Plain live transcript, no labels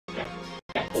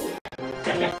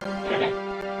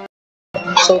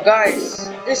So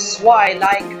guys, this is why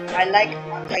I like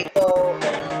Untitled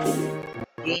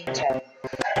game tag.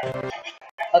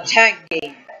 A tank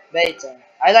game better.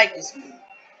 I like this game.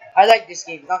 I like this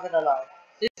game, not gonna lie.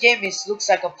 This game looks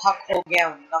like a parkour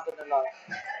game, not gonna lie.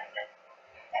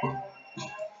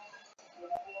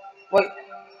 Wait,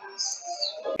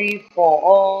 free for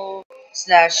all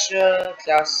slasher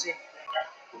classic.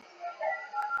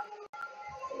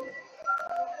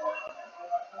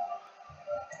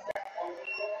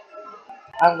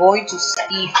 I'm going to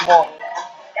Steve mod.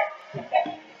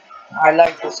 I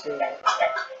like this game.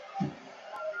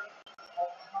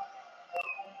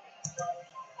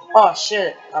 Oh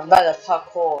shit, I'm bad at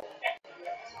parkour.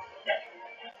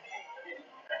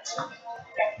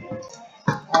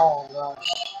 Oh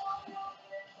gosh.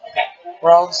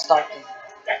 Round starting.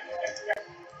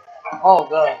 Oh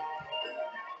god.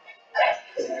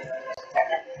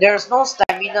 There's no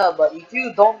stamina, but if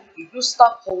you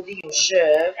stop holding your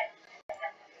shift,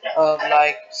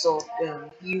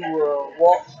 you will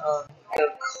walk, the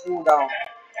cooldown.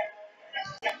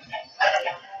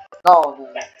 No,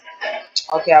 no.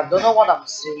 Okay, I don't know what I'm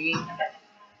saying.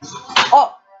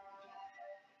 Oh,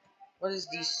 what is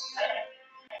this?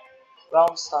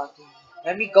 Round starting.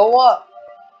 Let me go up.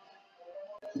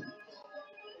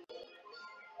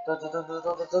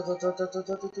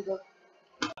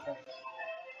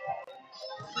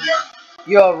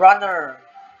 You're a runner.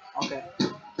 Okay.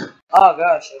 Oh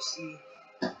gosh, I see.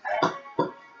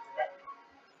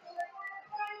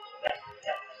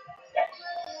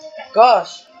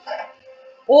 Gosh.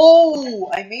 Oh,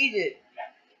 I made it.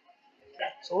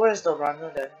 So where's the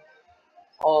runner then?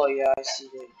 Oh yeah, I see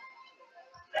it.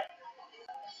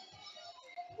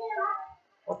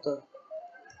 What the?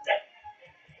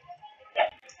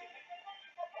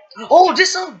 Oh,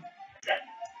 this one.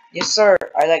 Yes, sir.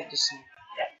 I like this one.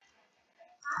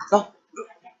 No.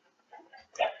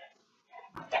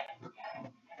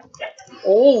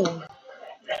 Oh.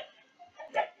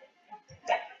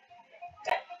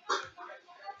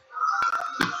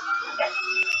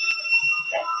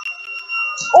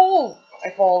 Oh, I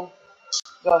fall.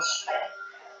 Gosh.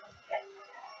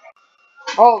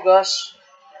 Oh gosh.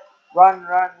 Run,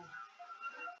 run.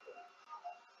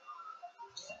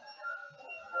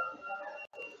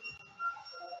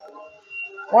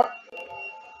 What?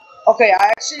 Okay, I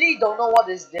actually don't know what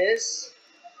is this.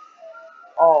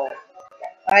 Oh,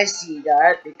 I see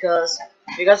that because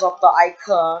of the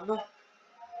icon.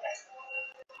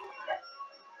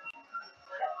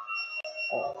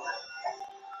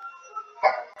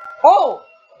 Oh,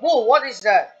 whoa! What is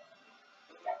that?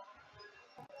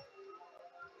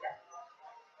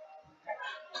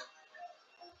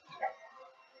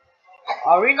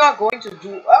 Are we not going to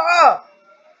do? Ah!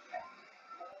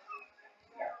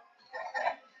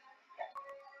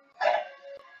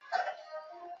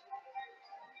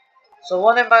 So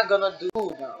what am I gonna do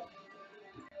now?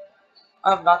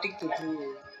 I have nothing to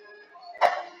do.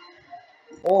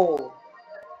 Oh,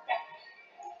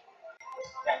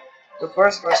 the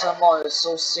first person mod is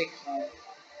so sick, man.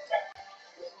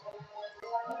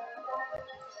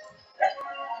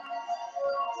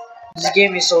 This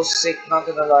game is so sick, not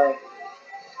gonna lie.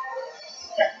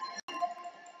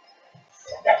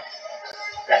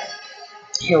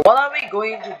 Okay, what are we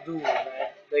going to do, man?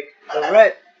 Like the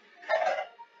red.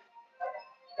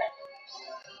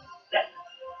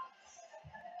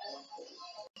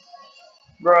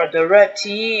 Bro, the red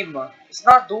team is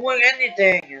not doing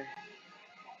anything.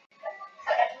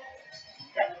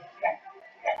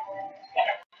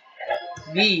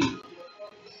 B.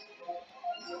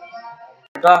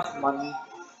 Enough money.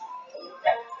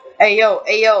 Hey yo,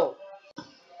 hey yo.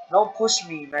 Don't push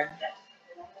me, man.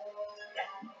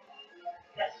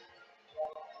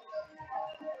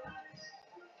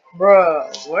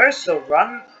 Bruh, where's the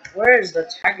run? Where is the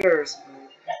taggers, man?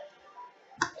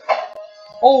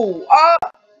 Oh, ah!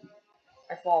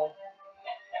 I fall.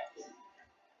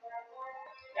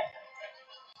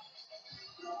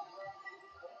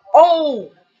 Oh!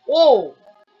 Whoa!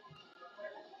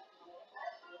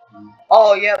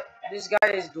 Oh, yep. This guy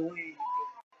is doing.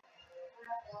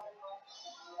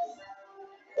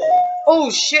 Oh,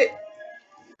 shit!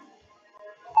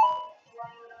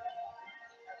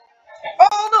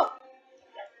 Oh, no!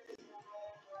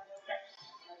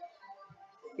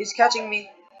 He's catching me.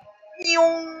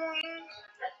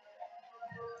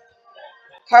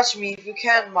 Catch me if you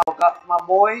can, my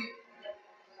boy.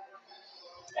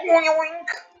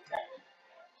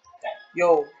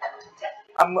 Yo,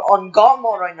 I'm on God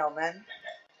mode right now, man.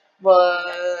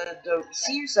 But the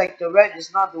seems like the red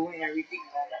is not doing everything,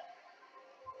 man.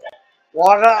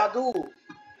 What do I do?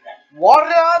 What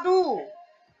do I do?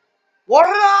 What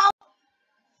do I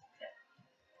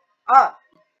Ah,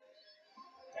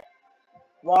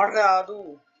 what did I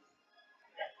do?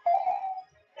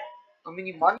 How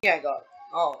many money I got?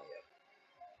 Oh, yeah.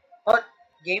 But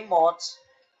game mods,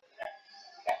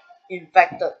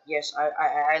 infected. Yes,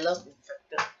 I love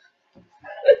infected.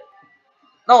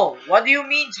 No, what do you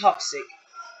mean toxic?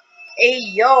 Hey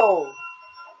yo,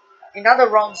 another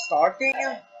round starting?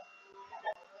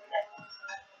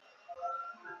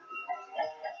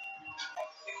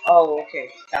 Oh, okay.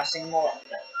 Casting more.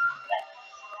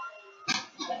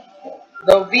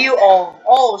 The view of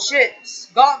oh shit,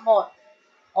 God mode.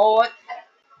 Oh what?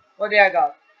 What did I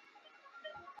got?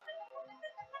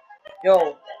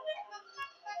 Yo,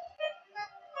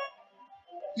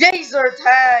 laser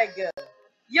tag.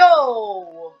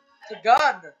 Yo, the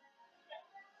gun.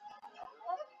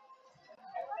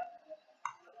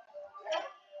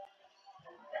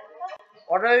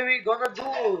 What are we gonna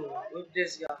do with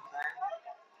this gun, man?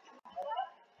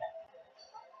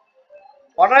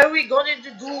 What are we going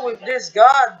to do with this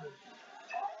gun?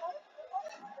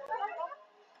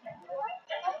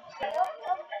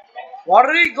 What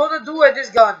are we gonna do with this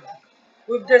gun?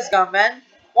 With this gun, man?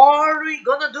 What are we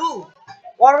gonna do?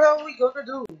 What are we gonna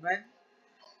do, man?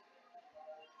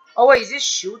 Oh wait, is this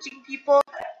shooting people?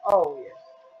 Oh yeah.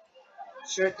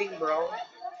 Shooting bro.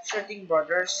 Shooting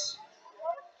brothers.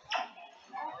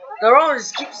 The round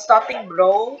is keep starting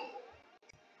bro.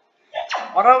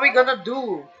 What are we gonna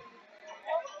do?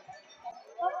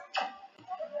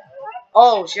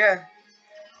 Oh shit.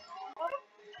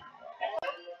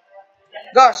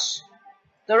 Gosh.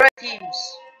 The red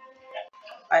teams.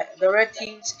 The red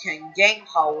teams can gain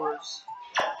powers.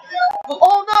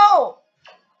 Oh no!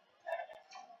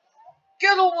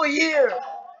 Get over here!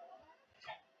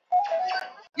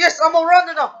 Yes, I'm a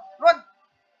runner now! Run!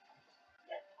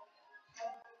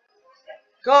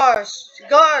 Gosh!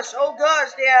 Gosh! Oh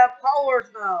gosh, they have powers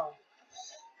now!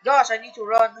 Gosh, I need to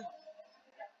run.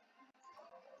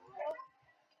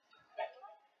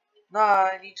 Nah,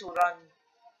 I need to run.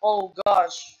 Oh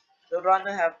gosh, the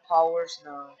runner have powers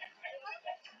now.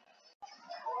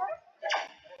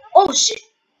 Oh shit!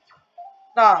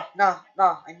 Nah,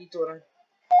 I need to run.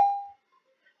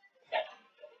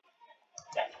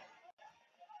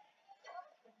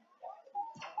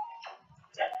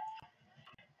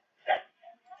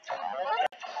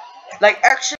 Like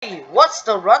actually, what's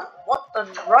the run? What the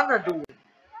runner do?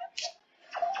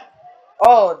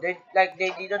 Oh, they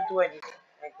didn't do anything.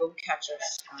 Like don't catch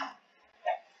us.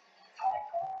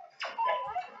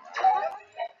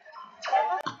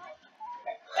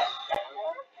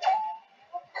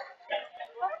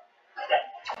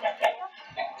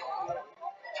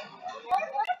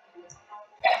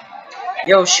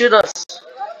 Yo, shoot us.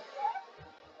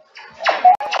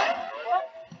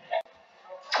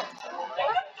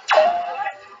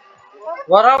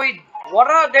 What are we?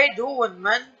 What are they doing,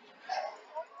 man?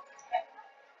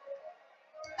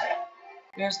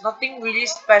 There's nothing really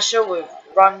special with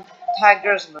run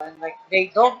taggers, man. Like they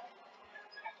don't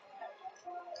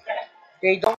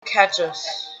catch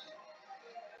us.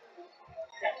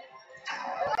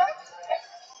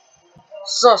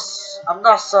 Sus. I'm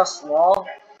not sus, lol.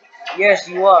 Yes,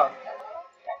 you are.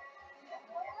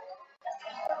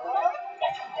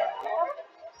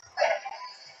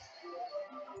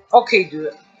 Okay,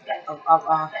 dude.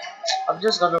 I'm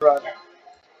just gonna run.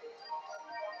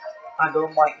 I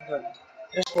don't mind him.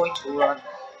 Just going to run.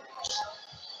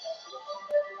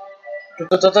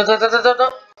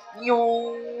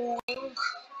 Yoink.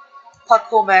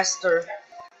 Paco Master.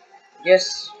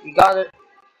 Yes, we got it.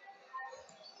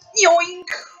 Yoink.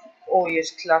 Oh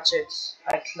yes, clutch it.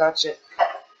 I clutch it.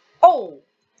 Oh!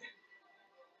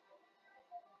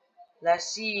 Let's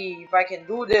see if I can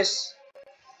do this.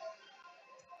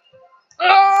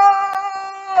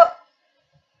 Ah!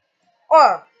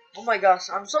 Oh, oh my gosh,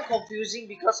 I'm so confusing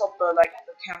because of the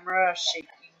camera shaking.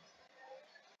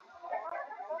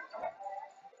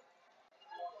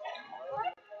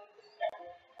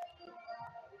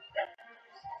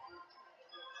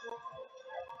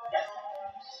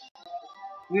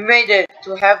 We made it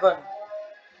to heaven.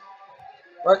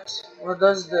 What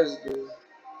does this do?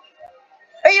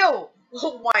 Hey yo!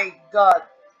 Oh my god.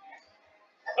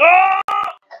 Ah!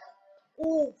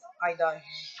 Ooh, I died.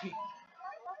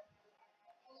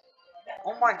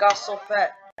 Oh my god, so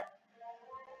fat.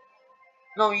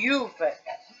 No, you fat.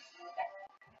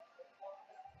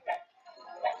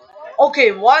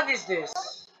 Okay, what is this?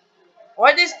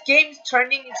 Why this game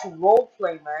turning into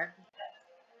roleplay, man?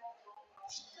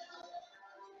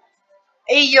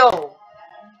 Hey yo!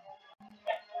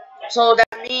 So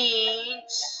that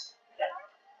means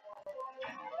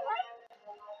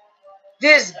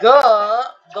this girl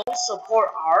don't support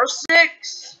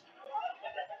R6?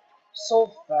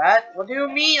 So fat? What do you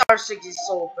mean R6 is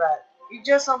so fat? It's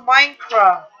just a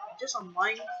Minecraft. Just a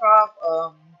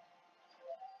Minecraft,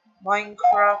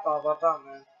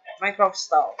 man. Minecraft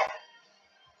style.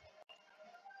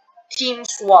 Team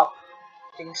swap.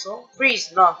 Think so?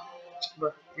 Freeze, no.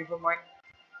 But never mind.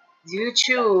 You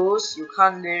choose, you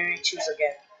can't literally choose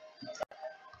again.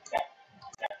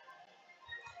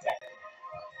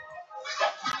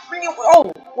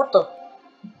 Oh, what the?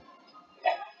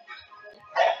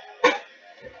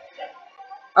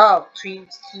 Oh, team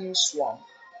swap.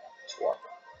 Swap.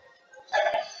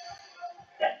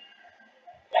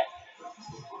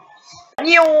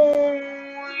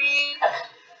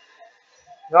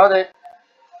 Got it.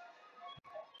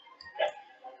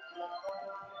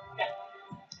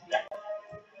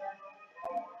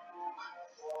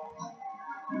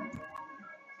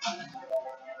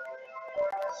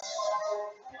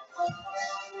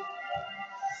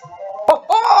 Oh,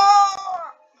 oh!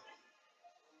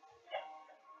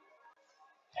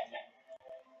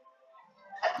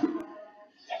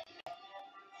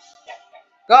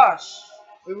 Gosh,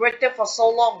 we waited for so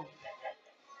long.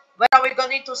 When are we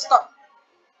going to start?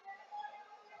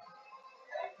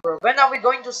 Bro, when are we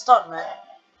going to start, man?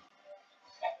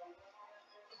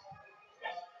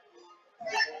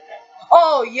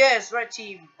 Oh, yes, red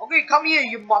team. Okay, come here,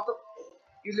 you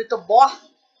little boy.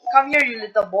 Come here, you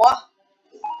little boy.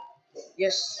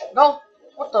 Yes. No.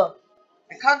 What the?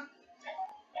 I can't.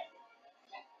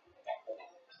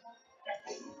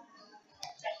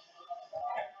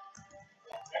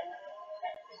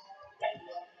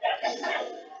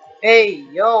 Hey,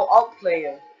 yo, out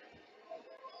player.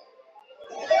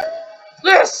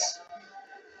 Yes!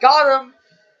 Got him.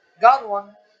 Got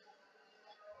one.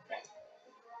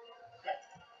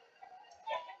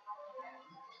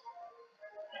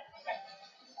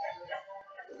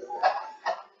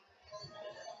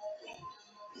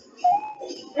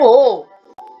 Whoa.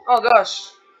 Oh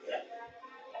gosh.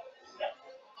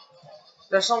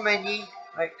 There's so many,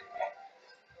 like,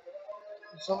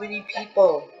 so many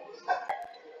people.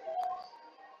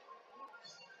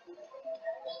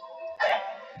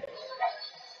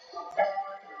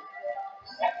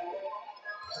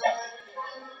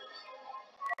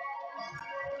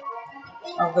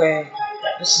 Okay.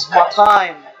 This is my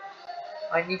time.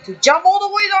 I need to jump all the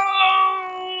way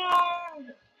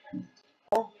down!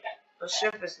 Oh, the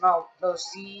ship is now, the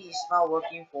sea is now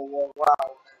working for war.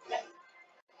 Wow.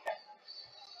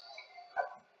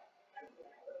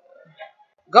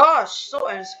 Gosh, so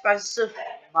expensive,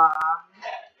 man.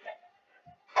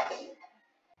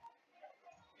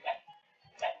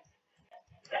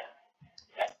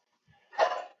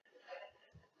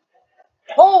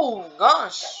 Oh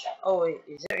gosh. Oh wait,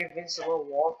 is there invincible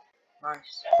wall?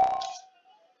 Nice.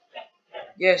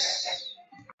 Yes.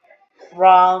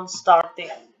 Round starting.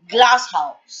 Glass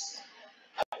house.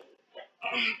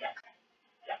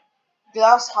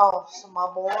 Glass house, my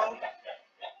boy.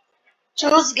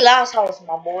 Choose glass house,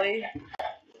 my boy.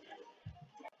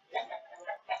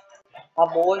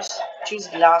 My boys. Choose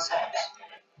glass house.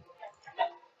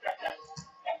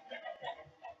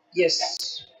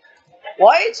 Yes.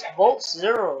 Why it's both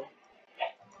zero?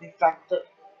 Infected.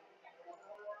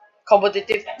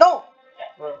 Competitive. No!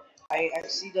 Bro, I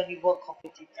accidentally word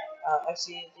competitive.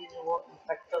 Accidentally word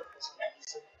infected for some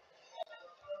reason.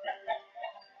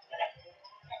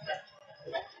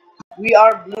 We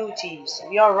are blue teams.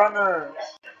 We are runners.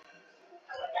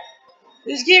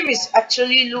 This game is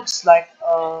actually looks like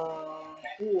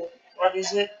ooh, what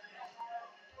is it?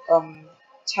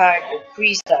 Tag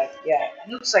freeze tag. Yeah, it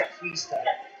looks like freeze tag,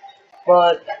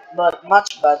 but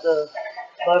much better.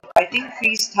 But I think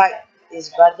freeze tag is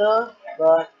better.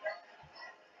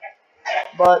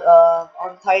 But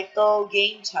on title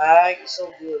game tag is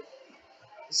so good.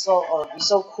 It's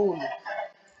so cool,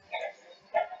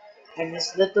 and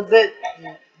it's little bit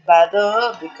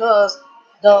better because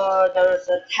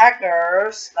the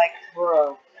taggers like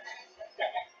bro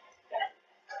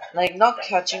like not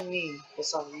catching me for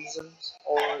some reasons,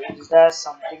 or is there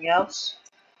something else?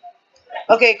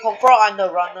 Okay, confirm I'm the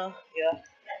runner. Yeah.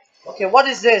 Okay, what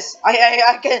is this?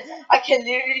 I can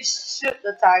literally shoot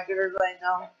the tiger right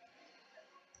now.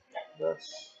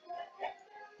 Yes.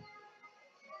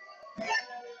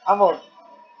 I'm a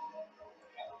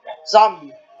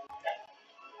zombie.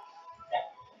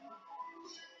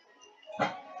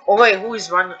 Oh wait, who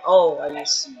is running? Oh, I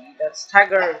see. That's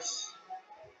tigers.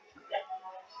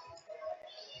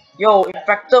 Yo,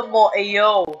 infected more.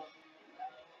 Ayo.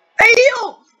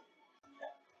 Ayo.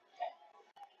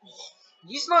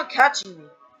 He's not catching me.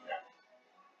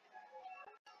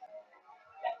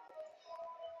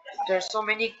 There's so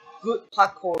many good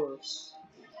parkours.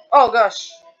 Oh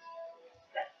gosh.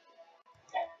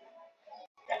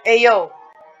 Hey yo,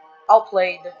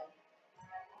 outplayed.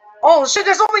 Oh shit,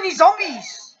 there's so many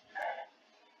zombies!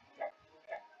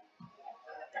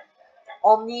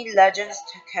 Only legends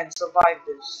can survive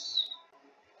this.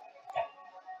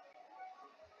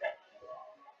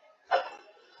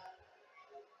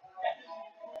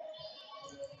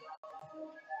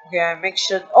 Okay, make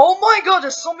sure. Oh my god,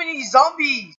 there's so many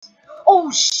zombies!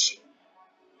 Oh shit!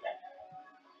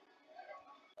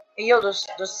 Hey yo, the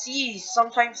C is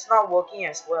sometimes not working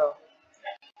as well.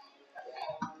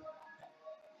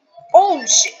 Oh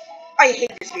shit! I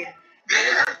hate this game.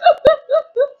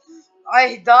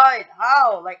 I died.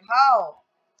 How? Like how?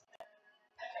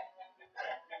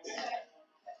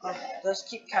 Just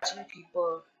keep catching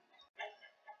people.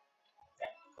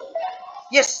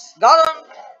 Yes, got him.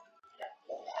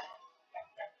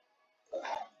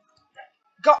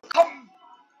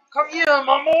 Come here,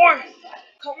 my boy.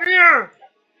 Come here.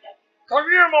 Come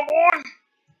here, my boy.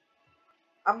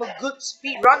 I'm a good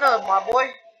speed runner, my boy.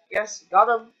 Yes, got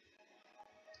him.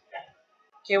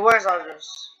 Okay, where's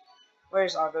others?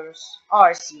 Where's others? Oh,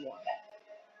 I see one.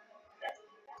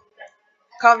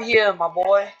 Come here, my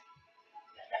boy.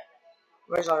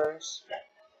 Where's others?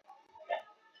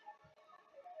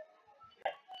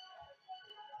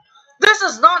 This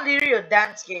is not really a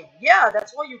dance game. Yeah,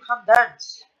 that's why you can't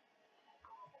dance.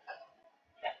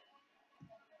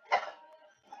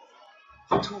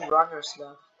 Two runners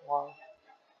left. Wow.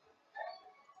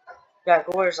 Yeah,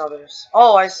 where's others?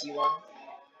 Oh, I see one.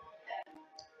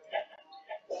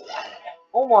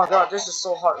 Oh my god, this is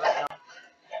so hard right now.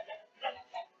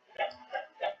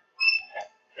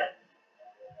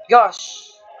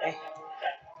 Gosh. Eh.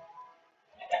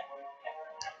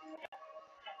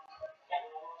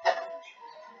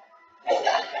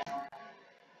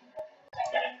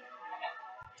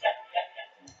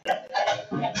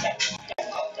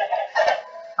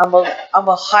 I'm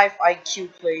a high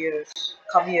IQ player.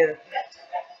 Come here.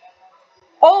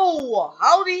 Oh,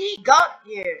 how did he got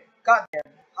here? Got them.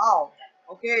 How?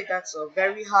 Okay, that's a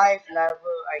very high level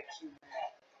IQ.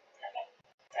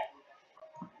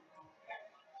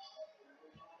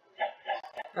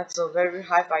 That's a very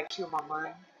high IQ, my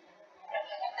man.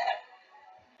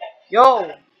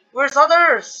 Yo, where's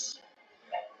others?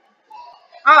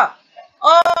 Ah,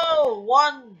 oh,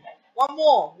 one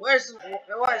more. Where's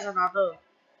another?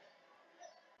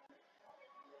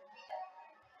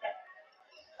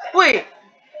 Wait,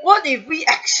 what if we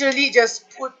actually just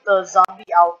put the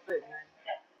zombie outfit, man?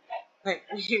 Like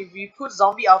we put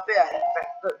zombie outfit and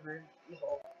infected, man.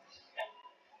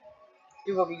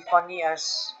 It will be funny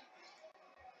as.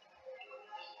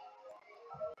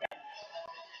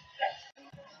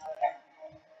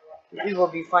 It will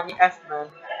be funny F, man.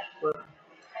 But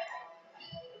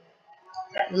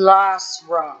last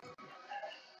round.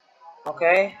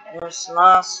 Okay, yes,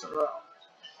 last round.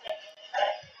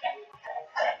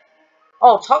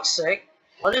 Oh, toxic.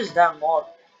 What is that mod?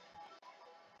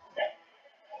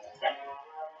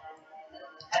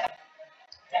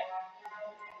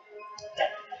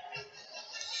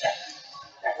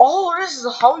 Oh, this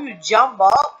is how you jump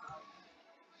up.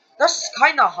 That's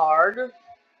kind of hard.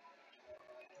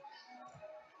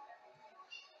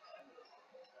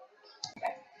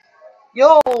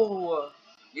 Yo,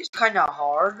 this kind of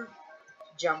hard.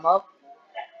 Jump up.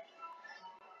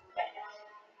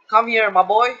 Come here, my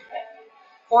boy.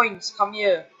 Points, come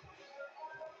here.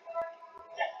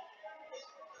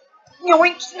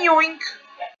 Yoink, yoink.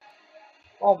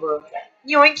 Oh, bro.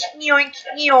 Yoink, yoink,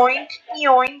 yoink,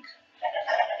 yoink.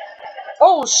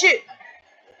 Oh, shit.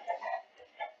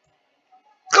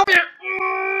 Come here.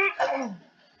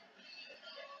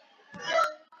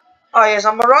 Oh, yes,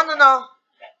 I'm a runner now.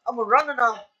 I'm a runner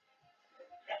now.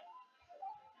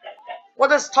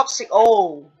 What is toxic?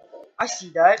 Oh, I see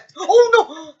that. Oh,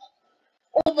 no.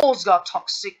 Almost got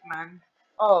toxic, man.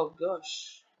 Oh,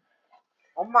 gosh.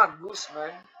 Oh, my goose,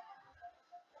 man.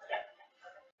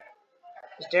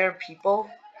 Is there people?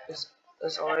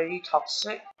 Is already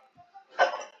toxic?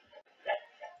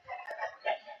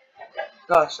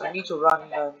 Gosh, I need to run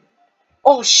then.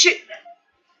 Oh, shit.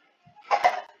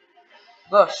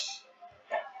 Gosh.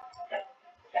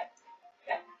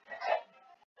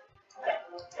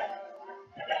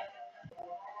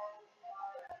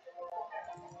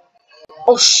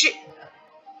 Oh, shit.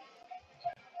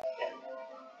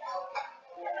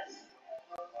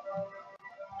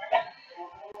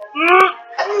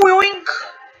 Wink.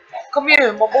 Come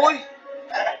here, my boy.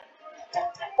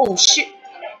 Oh shit.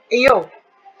 Hey yo.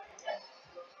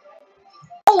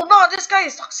 Oh no, this guy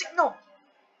is toxic. No.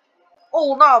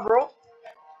 Oh nah, bro.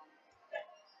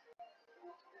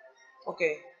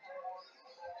 Okay.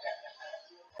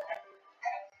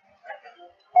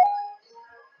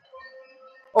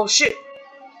 Oh shit!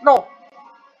 No!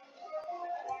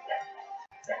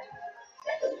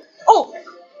 Oh!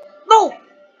 No!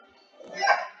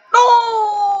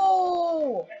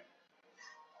 No!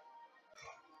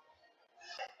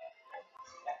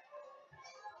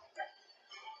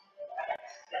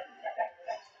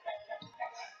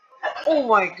 Oh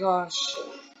my gosh.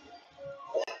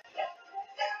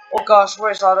 Oh gosh,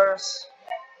 where's others?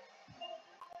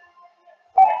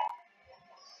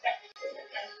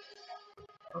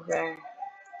 Okay.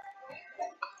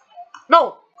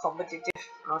 No! Competitive.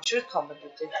 Not sure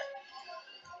competitive.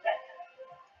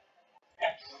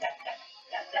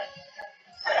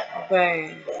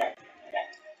 Okay.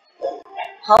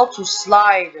 How to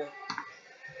slide?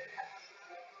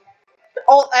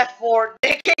 Alt F4.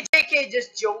 JK,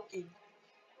 just joking.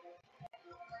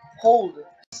 Hold.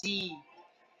 C.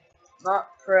 Not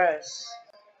press.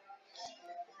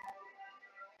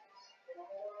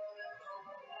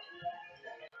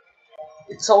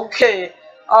 It's okay.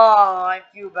 Ah, I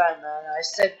feel bad, man. I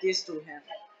said this to him.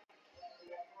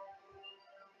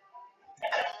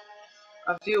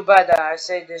 I feel bad that I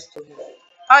said this to him.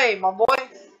 Hey, my boy,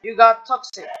 you got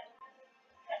toxic.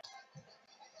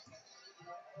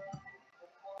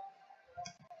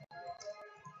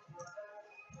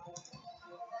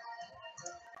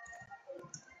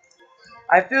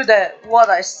 I feel that what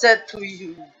I said to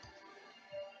you.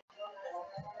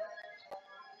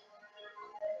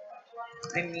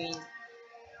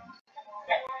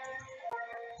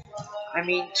 I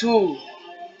mean, too.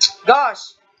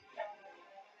 Gosh.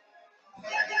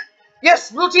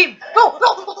 Yes, blue team. No,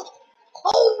 no, no, no.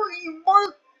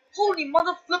 Holy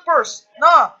mother flippers.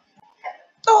 Nah.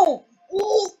 No.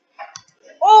 Oh,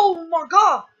 oh my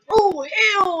god. Oh,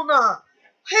 hell nah.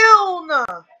 Hell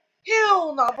nah.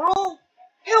 Hell nah, bro.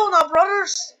 Hell nah,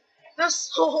 brothers.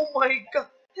 That's, oh my god.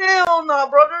 Hell nah,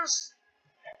 brothers.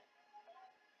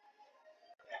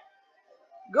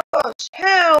 Gosh,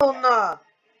 hell nah.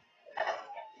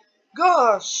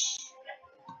 Gosh.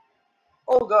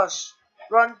 Oh gosh.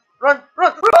 Run, run,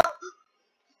 run, run.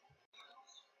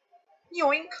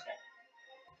 Yoink.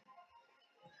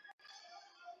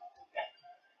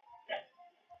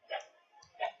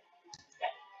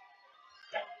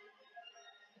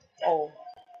 Oh.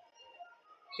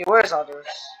 Okay, where's others?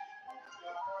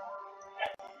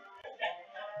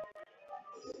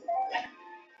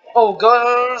 Oh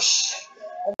gosh.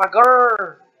 Oh my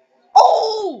god.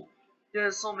 Oh!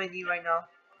 There's so many right now.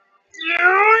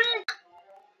 Yoink.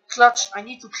 Clutch. I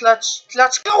need to clutch.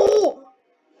 Clutch. Go!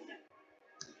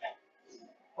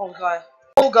 Oh god.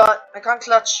 Oh god. I can't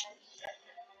clutch.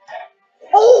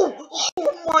 Oh!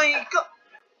 Oh my god.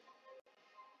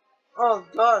 Oh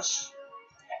gosh.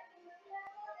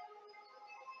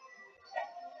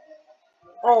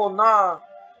 Oh nah.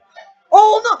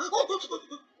 Oh no!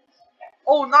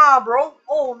 Oh nah, bro.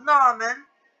 Oh nah, man.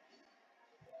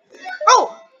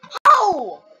 Oh!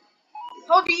 How?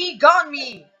 How did he got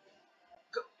me?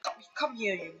 Come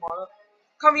here, you mother.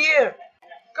 Come here.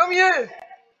 Come here.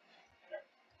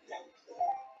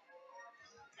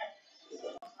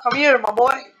 Come here, my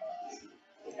boy.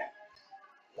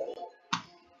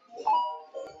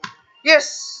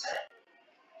 Yes.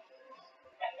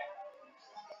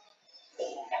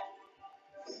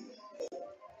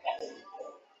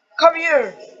 Come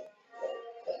here.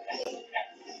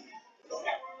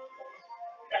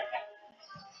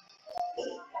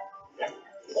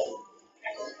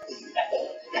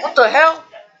 What the hell?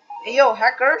 Hey, yo,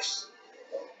 hackers.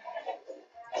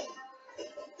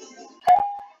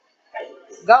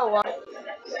 Got one.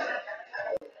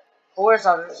 Where's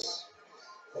others?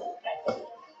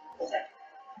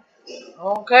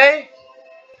 Okay.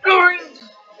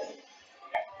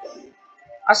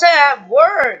 I said I have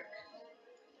work.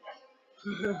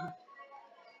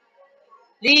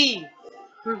 Leave.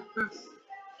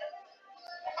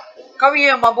 Come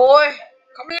here, my boy.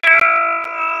 Come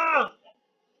here.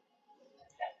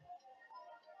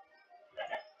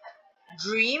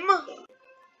 Dream?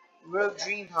 Real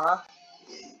dream, huh?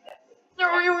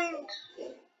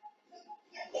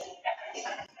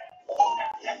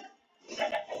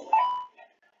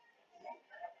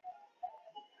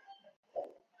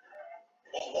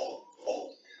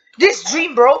 This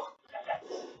dream, bro.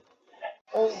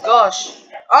 Oh gosh.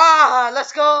 Ah,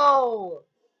 let's go.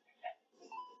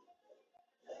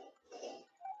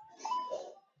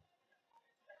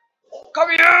 Come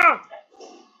here.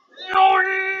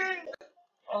 Yoink.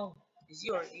 Oh, is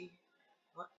he already?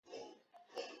 What?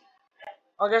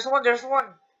 Oh, there's one. There's one.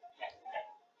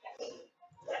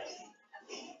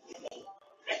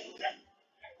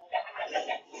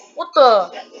 What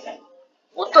the?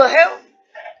 What the hell?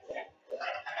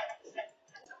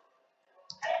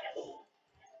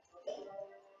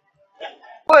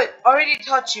 did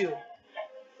touch you.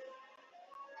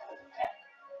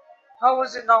 How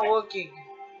was it not working?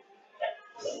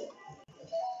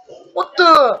 What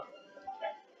the?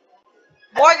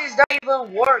 Why does that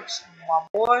even work, my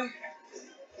boy?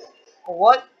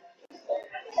 What?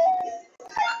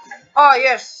 Ah,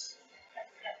 yes.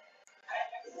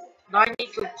 Now I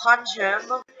need to punch him.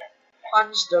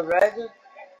 Punch the red.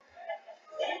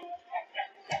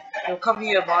 Yo, come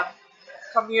here, man.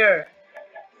 Come here.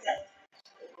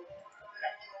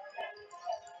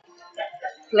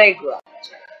 Playground.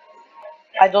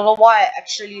 I don't know why I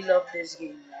actually love this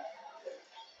game.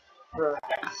 Bro.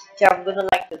 Okay, I'm gonna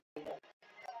like the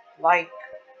like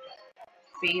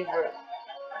favorite.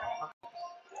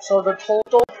 So the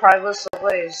total private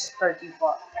server is 30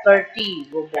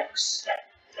 Robux.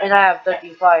 And I have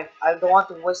 35. I don't want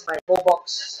to waste my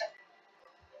Robux.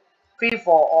 Free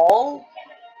for all.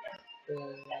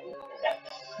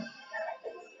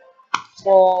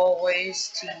 For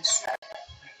wasting.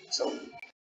 So